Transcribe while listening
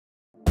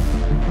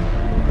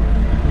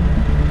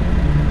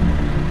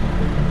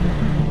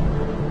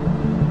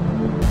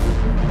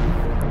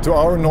To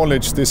our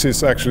knowledge, this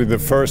is actually the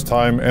first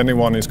time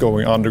anyone is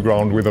going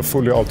underground with a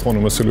fully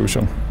autonomous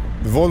solution.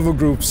 The Volvo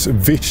Group's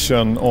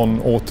vision on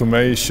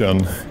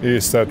automation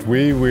is that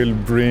we will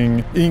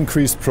bring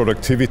increased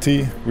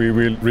productivity, we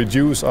will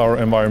reduce our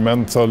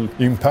environmental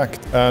impact,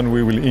 and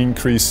we will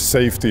increase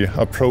safety,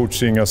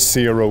 approaching a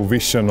zero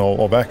vision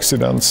of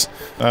accidents.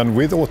 And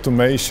with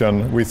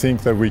automation, we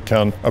think that we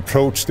can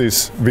approach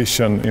this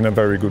vision in a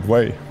very good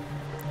way.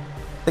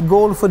 The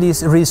goal for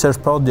this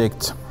research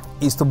project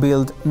is to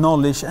build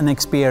knowledge and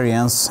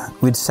experience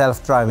with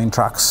self-driving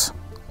trucks.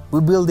 We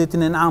build it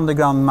in an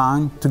underground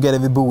mine together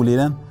with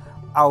Boliden.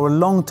 Our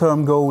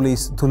long-term goal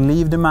is to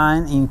leave the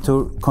mine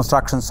into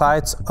construction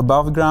sites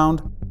above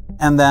ground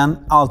and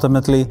then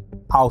ultimately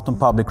out on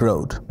public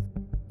road.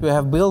 We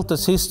have built a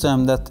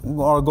system that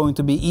are going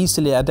to be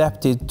easily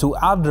adapted to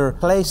other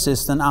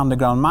places than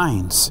underground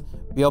mines.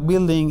 We are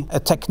building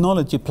a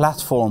technology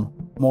platform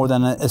more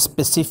than a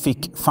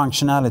specific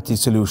functionality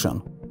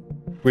solution.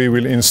 We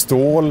will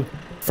install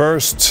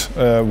first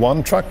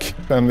one truck,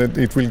 and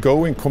it will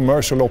go in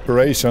commercial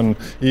operation,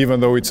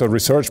 even though it's a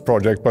research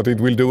project, but it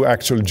will do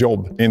actual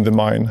job in the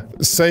mine.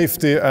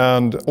 Safety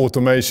and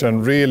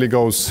automation really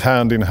goes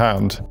hand in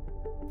hand.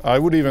 I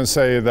would even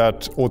say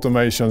that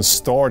automation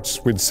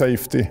starts with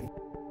safety.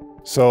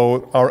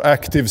 So our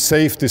active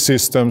safety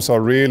systems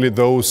are really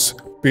those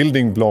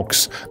building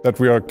blocks that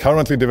we are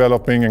currently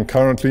developing and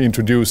currently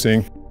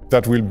introducing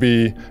that will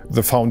be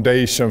the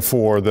foundation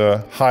for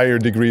the higher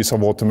degrees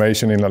of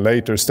automation in a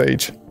later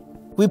stage.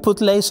 We put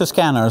laser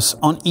scanners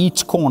on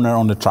each corner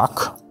on the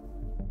truck,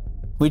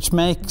 which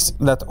makes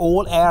that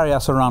all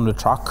areas around the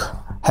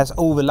truck has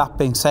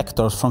overlapping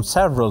sectors from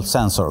several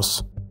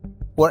sensors.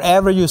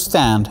 Wherever you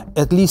stand,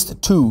 at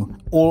least 2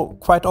 or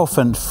quite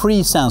often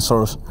 3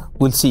 sensors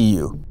will see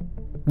you,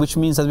 which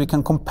means that we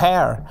can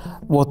compare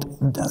what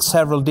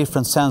several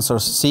different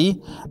sensors see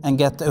and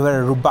get a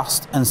very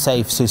robust and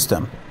safe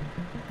system.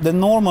 The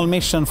normal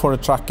mission for a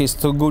truck is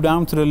to go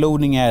down to the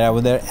loading area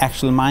where the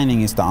actual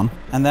mining is done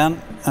and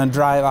then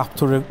drive up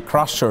to the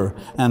crusher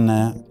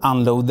and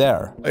unload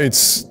there.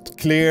 It's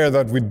clear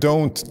that we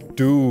don't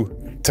do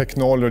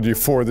technology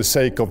for the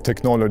sake of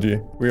technology.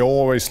 We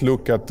always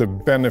look at the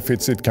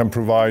benefits it can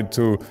provide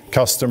to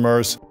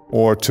customers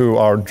or to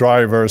our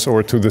drivers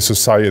or to the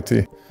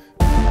society.